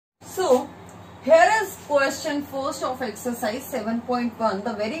So here is question first of exercise 7.1,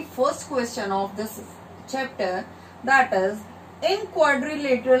 the very first question of this chapter, that is in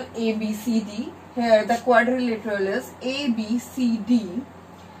quadrilateral ABCD. Here the quadrilateral is ABCD.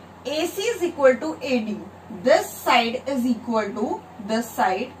 AC is equal to AD. This side is equal to this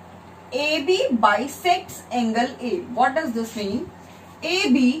side. AB bisects angle A. What does this mean?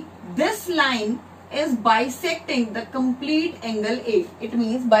 AB, this line is bisecting the complete angle A. It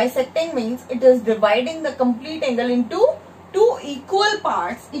means bisecting means it is dividing the complete angle into two equal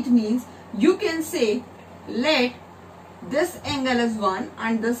parts. It means you can say let this angle is 1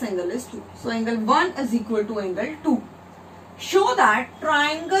 and this angle is 2. So angle 1 is equal to angle 2. Show that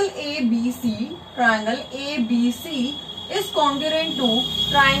triangle ABC is congruent to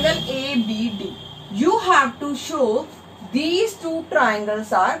triangle ABD. You have to show these two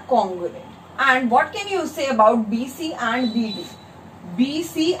triangles are congruent. And what can you say about BC and BD?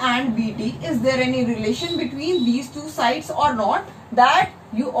 BC and BD, is there any relation between these two sides or not? That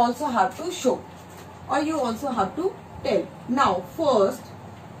you also have to show, or you also have to tell. Now first,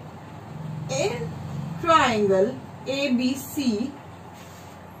 in triangle ABC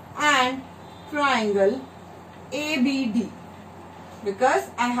and triangle ABD, because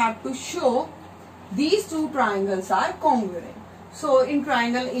I have to show these two triangles are congruent. So in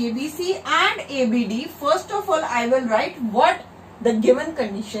triangle ABC and ABD, first of all I will write what the given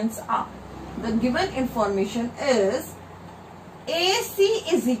conditions are. The given information is AC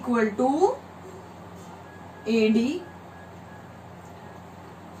is equal to AD,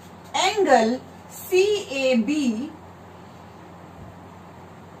 angle CAB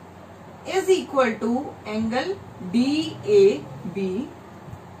is equal to angle DAB,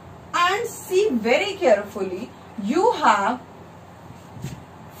 and see very carefully, you have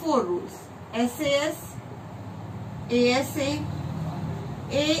 4 rules: SAS, ASA,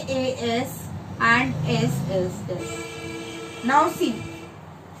 AAS and SSS. Now see,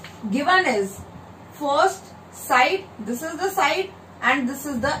 given is first side, this is the side and this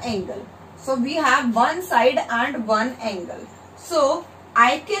is the angle. So we have one side and one angle. So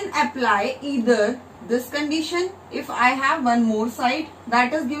I can apply either this condition, if I have one more side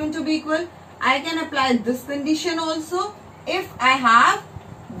that is given to be equal. I can apply this condition also if I have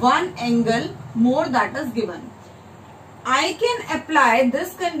one angle more that is given. I can apply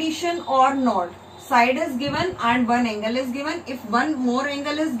this condition or not. Side is given and one angle is given. If one more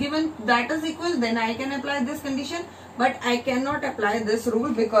angle is given that is equal, then I can apply this condition. But I cannot apply this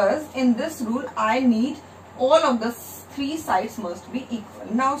rule, because in this rule I need all of the 3 sides must be equal.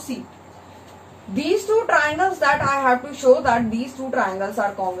 Now see, these two triangles that I have to show that these two triangles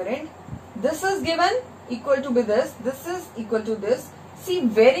are congruent. This is given equal to be this. This is equal to this. See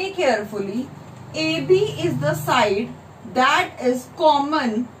very carefully, AB is the side that is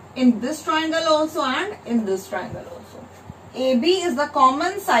common in this triangle also and in this triangle also. AB is the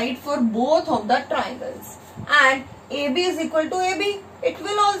common side for both of the triangles, and AB is equal to AB. It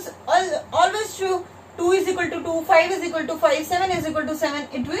will also always true. 2 is equal to 2, 5 is equal to 5, 7 is equal to 7.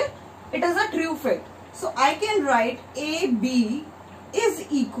 It is a true fact. So I can write AB is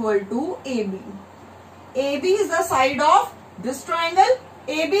equal to AB. AB is the side of this triangle.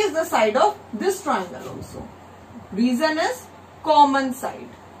 AB is the side of this triangle also. Reason is common side.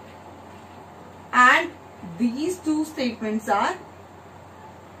 And these two statements are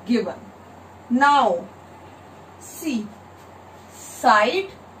given. Now see, side,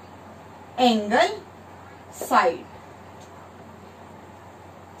 angle, side.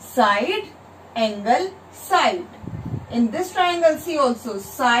 Side, angle, side. In this triangle see also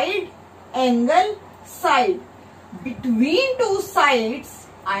side, angle, side. Between two sides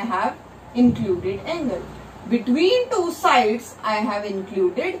I have included angle. Between two sides I have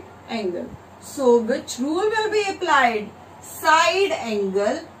included angle. So which rule will be applied? Side,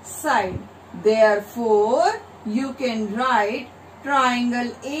 angle, side. Therefore you can write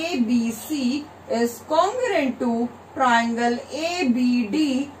triangle ABC is congruent to triangle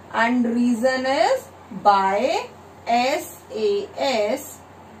ABD, and reason is by SAS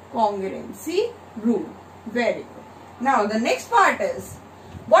congruency rule. Very good. Now the next part is,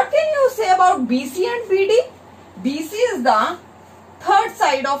 what can you say about BC and BD? BC is the third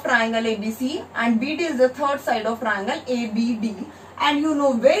side of triangle ABC and BD is the third side of triangle ABD. And you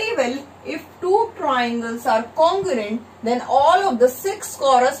know very well, if two triangles are congruent, then all of the 6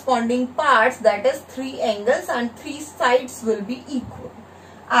 corresponding parts, that is 3 angles and 3 sides, will be equal.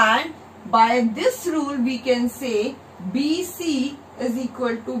 And by this rule we can say BC is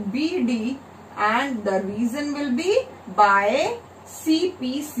equal to BD, and the reason will be by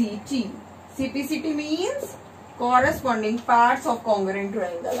CPCT. CPCT means corresponding parts of congruent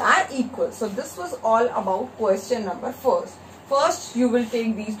triangle are equal. So this was all about question number first. First, you will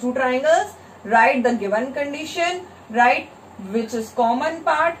take these two triangles, write the given condition, write which is common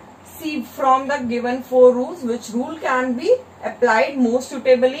part, see from the given 4 rules which rule can be applied most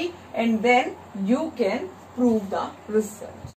suitably, and then you can prove the result.